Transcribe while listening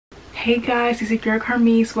Hey guys, this is your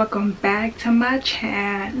Carmise. Welcome back to my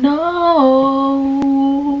channel.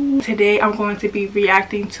 Today I'm going to be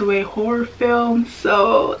reacting to a horror film.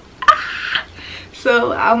 So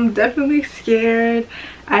I'm definitely scared.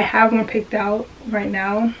 I have one picked out right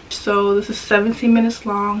now. So this is 17 minutes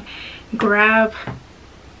long. Grab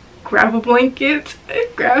a blanket,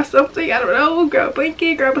 grab something, I don't know, grab a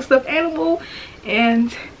blanket, grab a stuffed animal,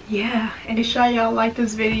 and yeah. And to show y'all like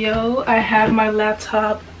this video, I have my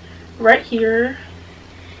laptop right here.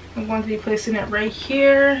 I'm going to be placing it right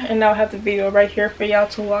here, and I'll have the video right here for y'all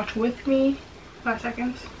to watch with me. 5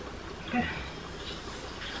 seconds. Okay.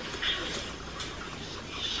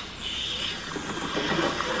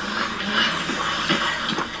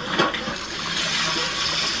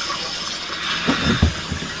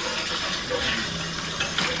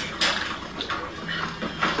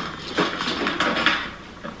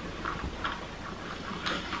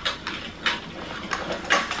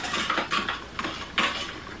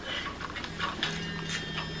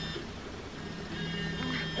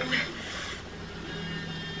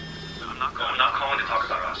 I'm not calling to talk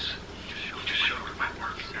about us. Just showed my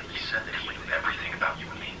work, and he said that he knew everything about you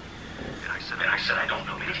and me. And I said I don't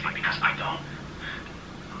know anything because I don't.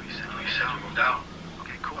 Oh, you said you moved out.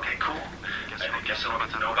 Okay, cool. I guess I don't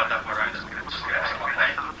get to know about that part either. I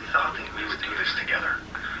thought that we would do this together.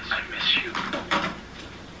 I miss you.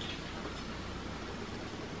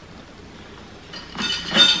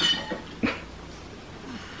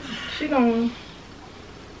 She gonna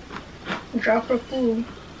drop her food.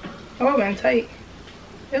 Oh, man, tight.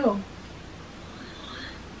 Ew.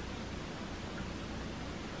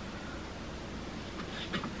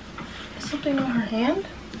 Is something on her hand?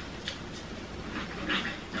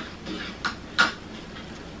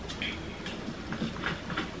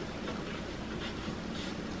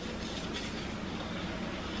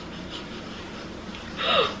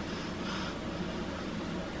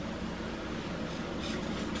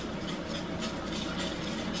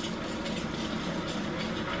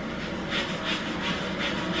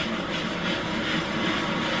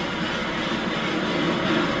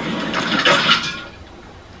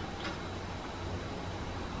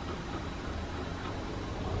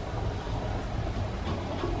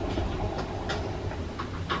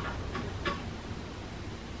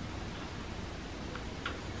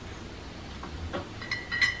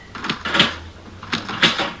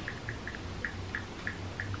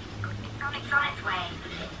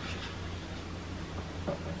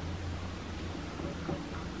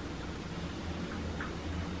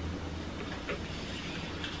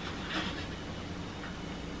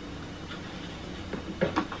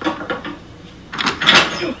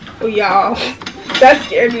 Oh, y'all, that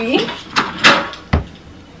scared me.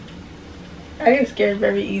 I get scared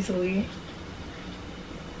very easily.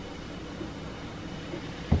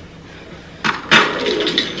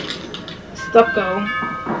 Stucco.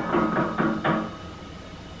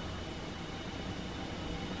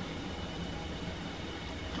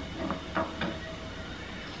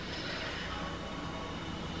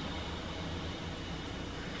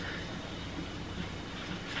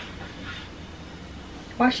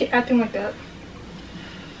 Why is she acting like that?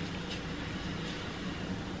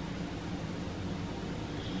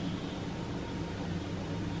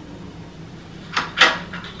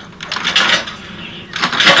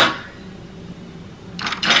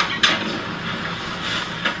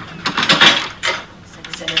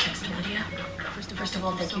 First of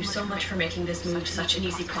all, thank you so much for making this move such an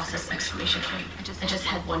easy process! Exclamation point. I just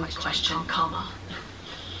had one question, comma.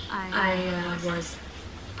 I was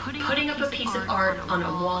putting up a piece of art on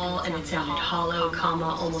a wall and it sounded hollow,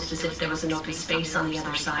 comma, almost as if there was an open space on the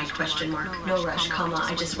other side, question mark. No rush, comma,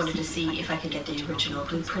 I just wanted to see if I could get the original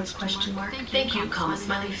blueprints, question mark. Thank you, comma,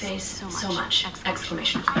 smiley face, so much!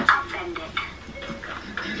 Exclamation point. I'll send it.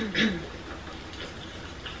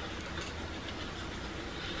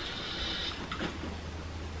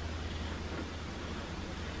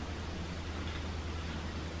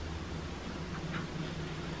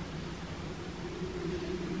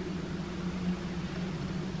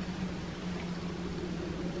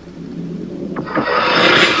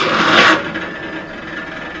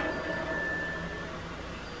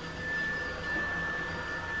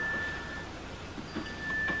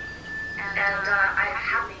 I'm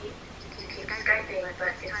happy to keep Skyping, but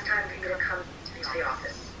it's time for you to come to the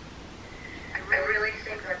office. I really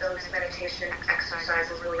think that those meditation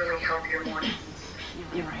exercises will really help your mornings.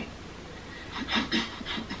 You're right.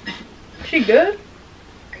 She good?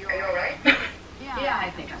 Are you alright? Yeah,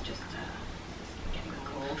 I think I'm just getting a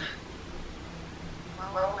cold.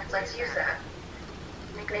 Well, let's use that.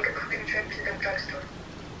 Make a quick trip to the drugstore.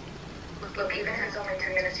 Look, even if it's only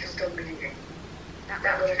 10 minutes, you'll still be leaving.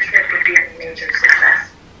 That little trip would be a major success.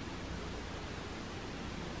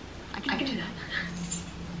 I can do that.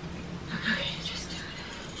 Okay, just do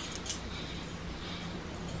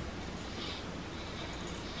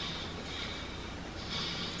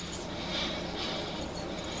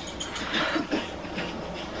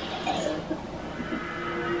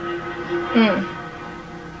it.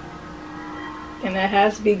 And it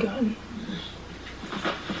has begun.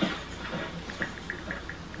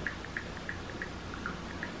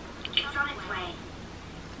 It's on its way.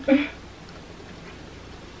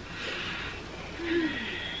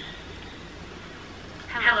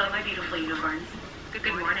 Hello, my beautiful unicorns.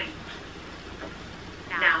 Good morning.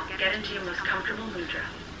 Now, get into your most comfortable mudra.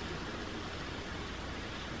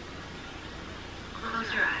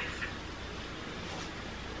 Close your eyes.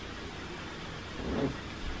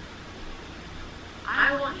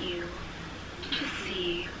 I want you to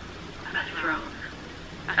see a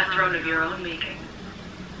throne of your own making,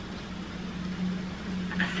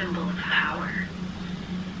 a symbol of power,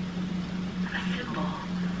 a symbol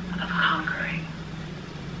of conquering.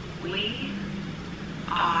 We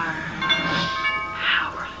are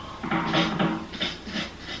powerful.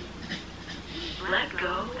 Let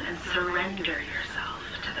go and surrender yourself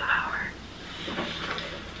to the power.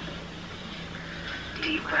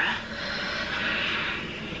 Deep breath.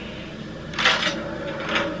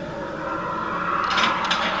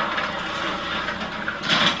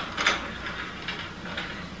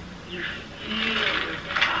 You feel your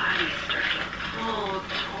body start to pull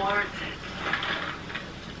towards it.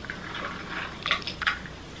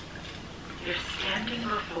 You're standing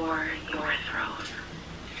before your throne.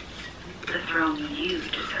 The throne you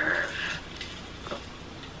deserve.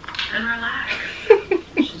 And relax.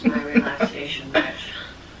 This is my relaxation bed.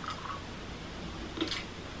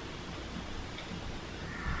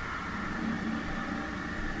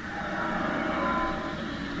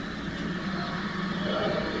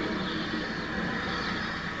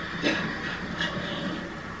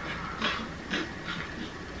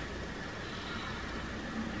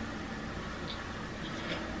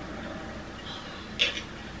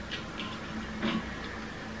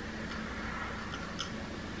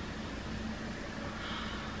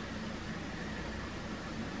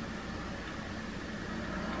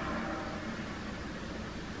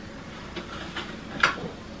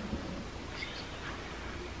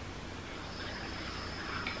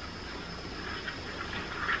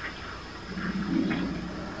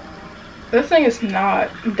 This thing is not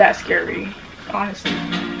that scary, honestly.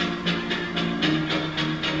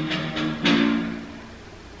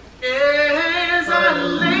 As I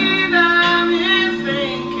lay down here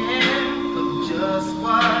thinking of just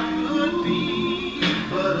what could be,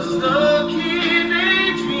 but I'm stuck here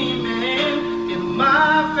daydreaming in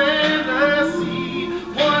my fantasy.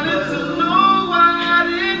 Wanted to know what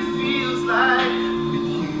it feels like with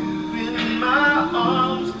you in my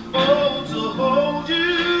arms. Oh, to hold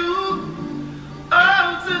you.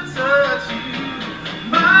 To touch you,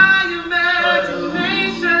 my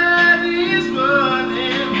imagination is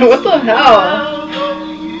running. What the hell?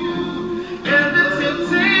 And the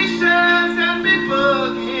temptations got me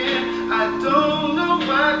bugging. I don't know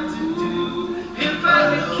what to do. If I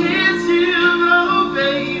could kiss you, oh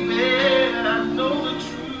baby, I know the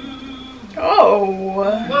truth. Oh,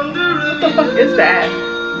 what the fuck is that?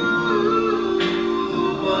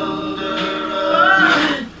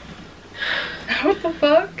 What the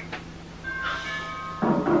fuck?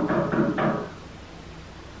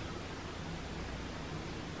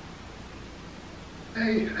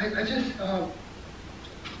 Hey, I just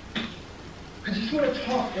want to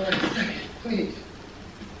talk for like a second, please.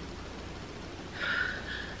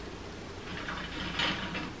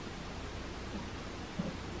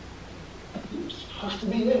 You're supposed to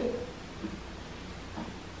be it.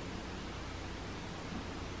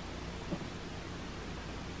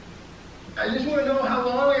 I just want to know how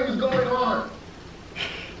long it was going on.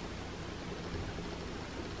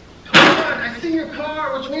 Come on, I see your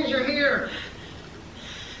car, which means you're here.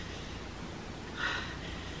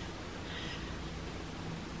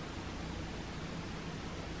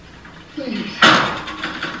 Please.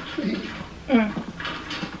 Please.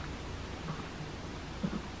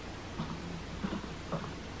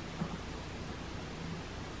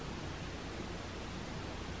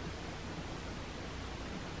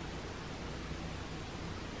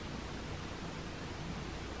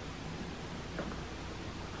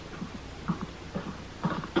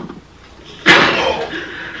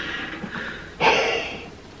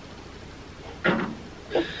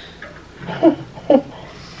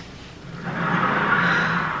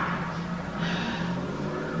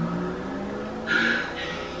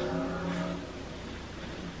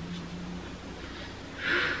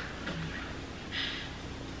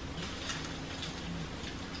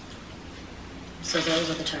 So those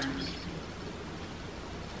are the terms.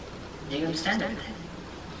 Do you understand everything?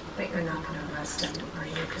 But you're not going to arrest him, are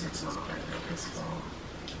you? Because it's not going to be his fault.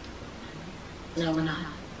 No, we're not.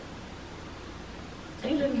 Are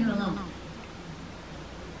you living here alone?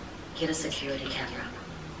 Get a security camera.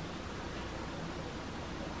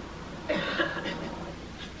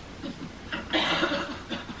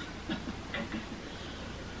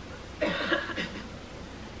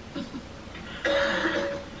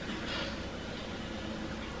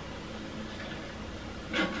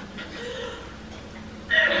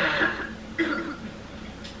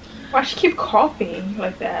 Why she keep coughing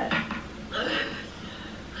like that?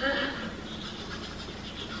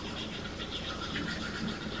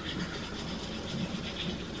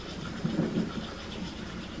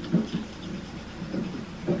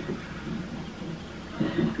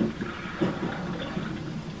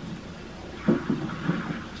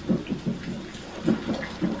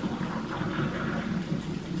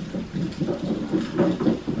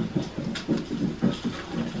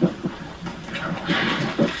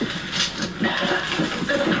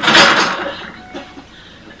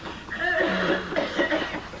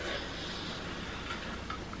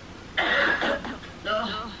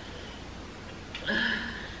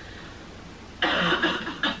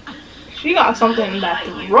 She got something in that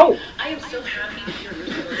throat. I am so happy to hear your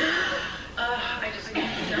story. I just need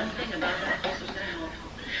something about that house was gonna help.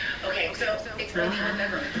 Okay, so it's only one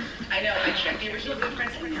bedroom. I know, I checked the original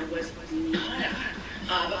blueprints and there was nada.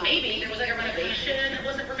 But maybe there was like a renovation that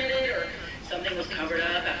wasn't permitted or something was covered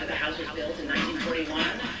up after the house was built in 1941.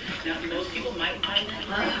 Now, most people might find that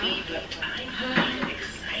creepy, but I find it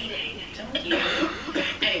exciting, don't you?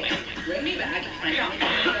 Anyway, bring me back and find out on the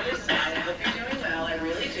other side. I hope you're doing well. I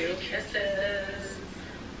really do. Kisses.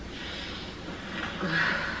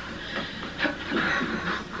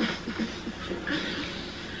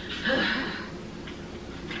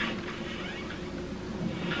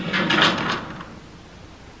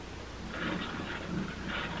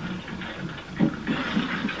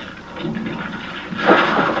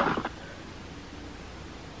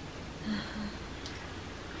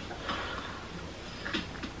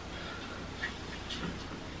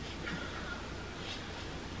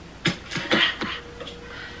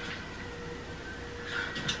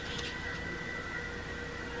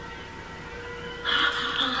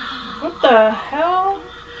 What the hell?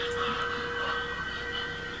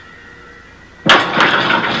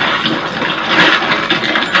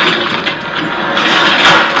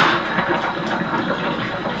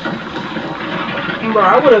 Bro,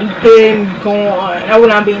 I would have been gone. I would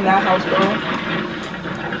not be in that house, bro.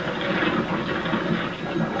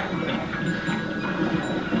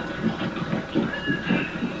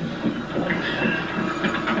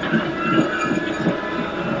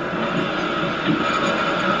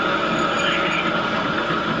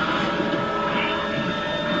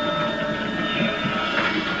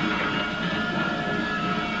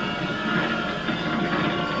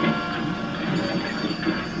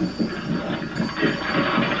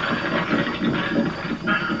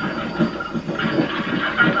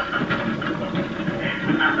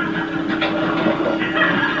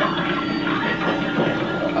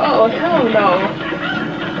 Oh, hell no.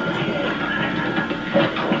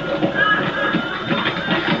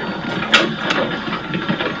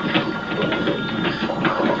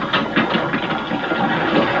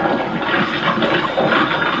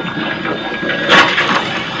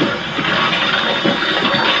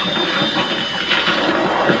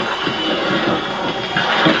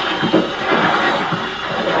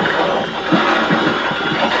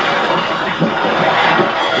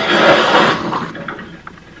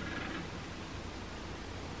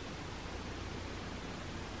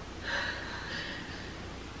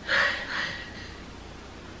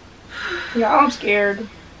 Yeah, I'm scared.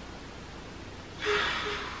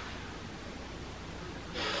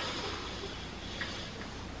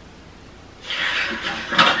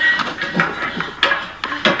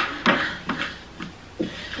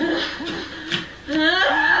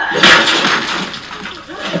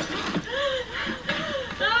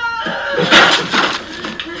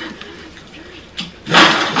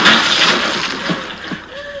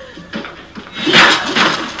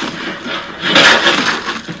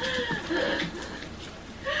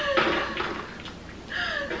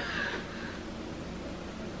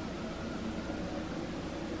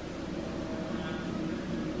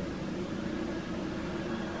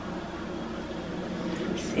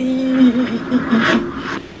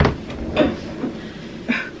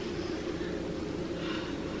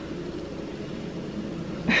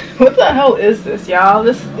 What the hell is this, y'all?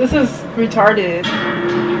 This is retarded.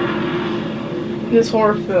 This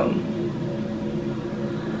horror film.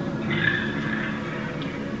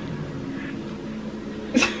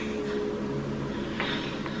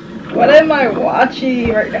 What am I watching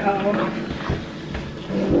right now?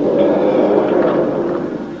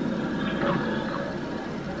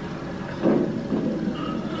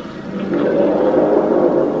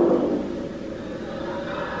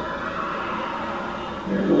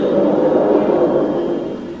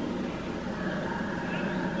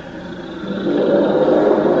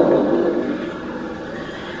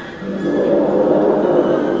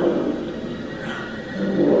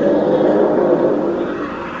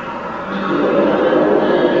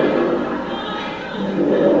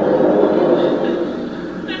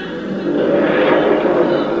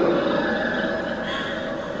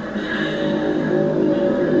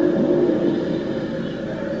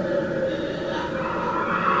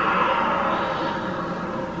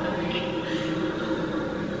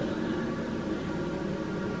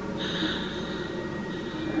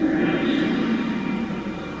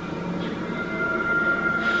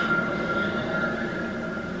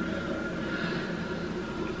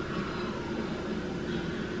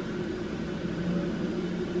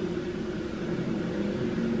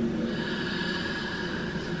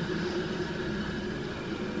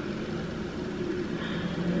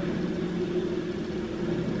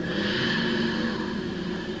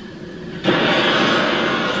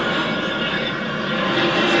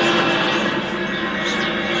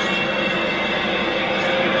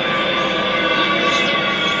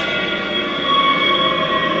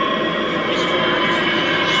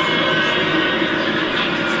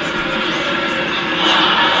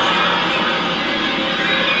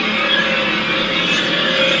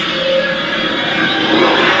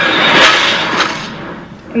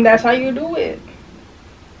 And that's how you do it.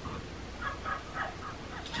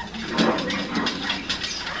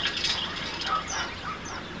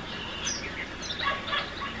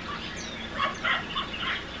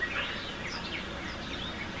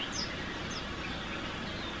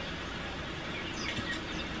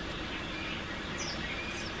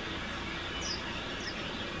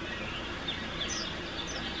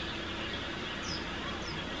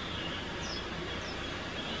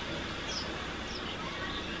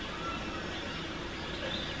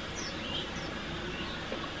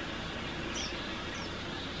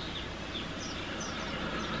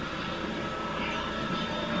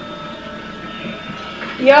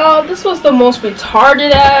 Y'all, this was the most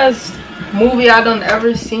retarded ass movie I done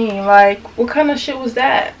ever seen. Like, what kind of shit was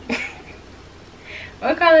that?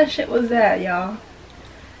 What kind of shit was that, y'all?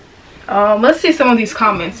 Let's see some of these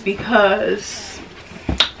comments because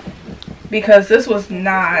this was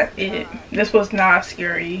not it. This was not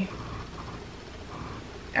scary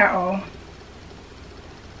at all.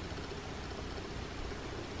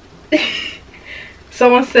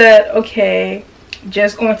 Someone said, okay,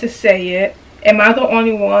 just going to say it. Am I the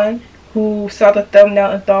only one who saw the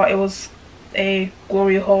thumbnail and thought it was a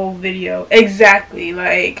glory hole video? Exactly.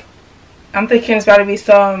 Like, I'm thinking it's about to be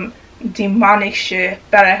some demonic shit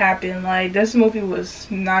that happened. Like, this movie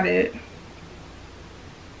was not it.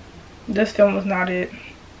 This film was not it.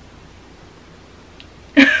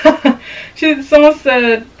 Someone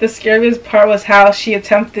said the scariest part was how she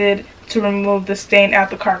attempted to remove the stain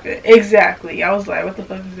out the carpet. Exactly. I was like, what the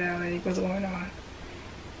fuck is that? Like, what's going on?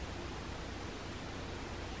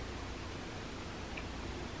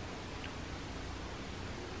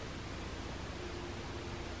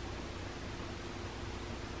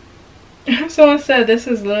 Someone said this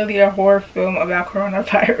is literally a horror film about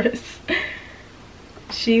coronavirus.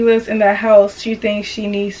 She lives in that house she thinks she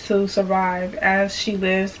needs to survive. As she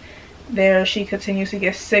lives there, she continues to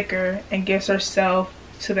get sicker and gives herself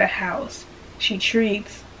to the house. She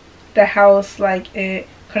treats the house like it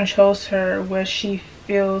controls her, where she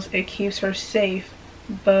feels it keeps her safe,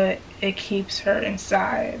 but it keeps her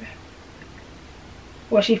inside.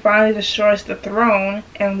 When she finally destroys the throne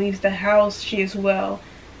and leaves the house, she is well.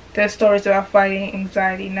 This story is about fighting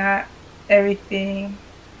anxiety. Not everything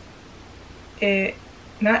is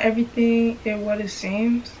what it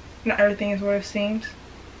seems. Not everything is what it seems.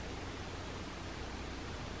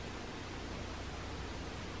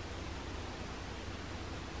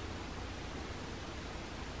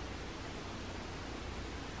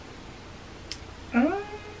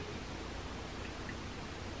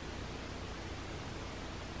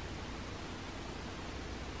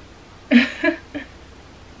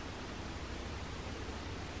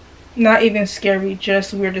 Not even scary,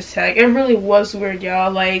 just weird as heck. It really was weird, y'all.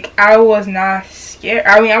 Like, I was not scared.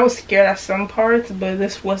 I mean, I was scared at some parts, but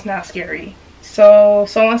this was not scary. So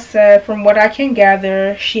someone said, from what I can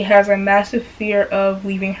gather, she has a massive fear of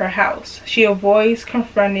leaving her house. She avoids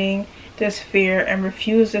confronting this fear and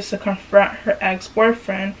refuses to confront her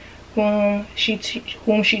ex-boyfriend whom she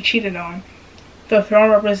cheated on. The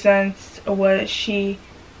throne represents what she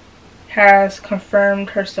has confirmed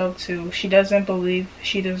herself to. She doesn't believe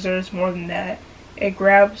she deserves more than that. It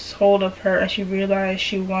grabs hold of her and she realizes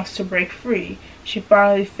she wants to break free. She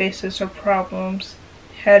finally faces her problems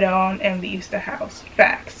head on and leaves the house.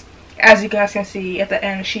 Facts. As you guys can see at the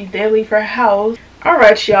end, she did leave her house.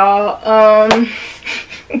 Alright, y'all.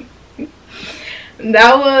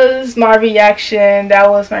 That was my reaction. That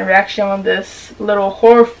was my reaction on this little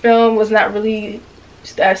horror film. It was not really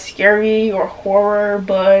that scary or horror,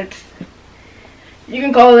 but you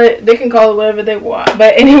can call it, they can call it whatever they want.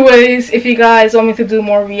 But anyways, if you guys want me to do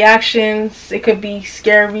more reactions, it could be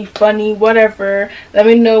scary, funny, whatever, let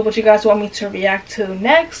me know what you guys want me to react to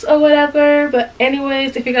next or whatever. But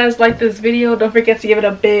anyways, if you guys like this video, don't forget to give it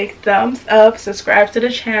a big thumbs up, subscribe to the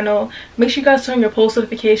channel, make sure you guys turn your post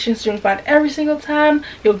notifications to notified every single time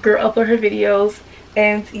your girl upload her videos.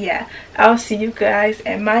 And yeah, I'll see you guys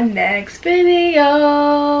in my next video.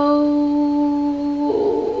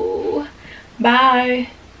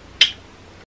 Bye.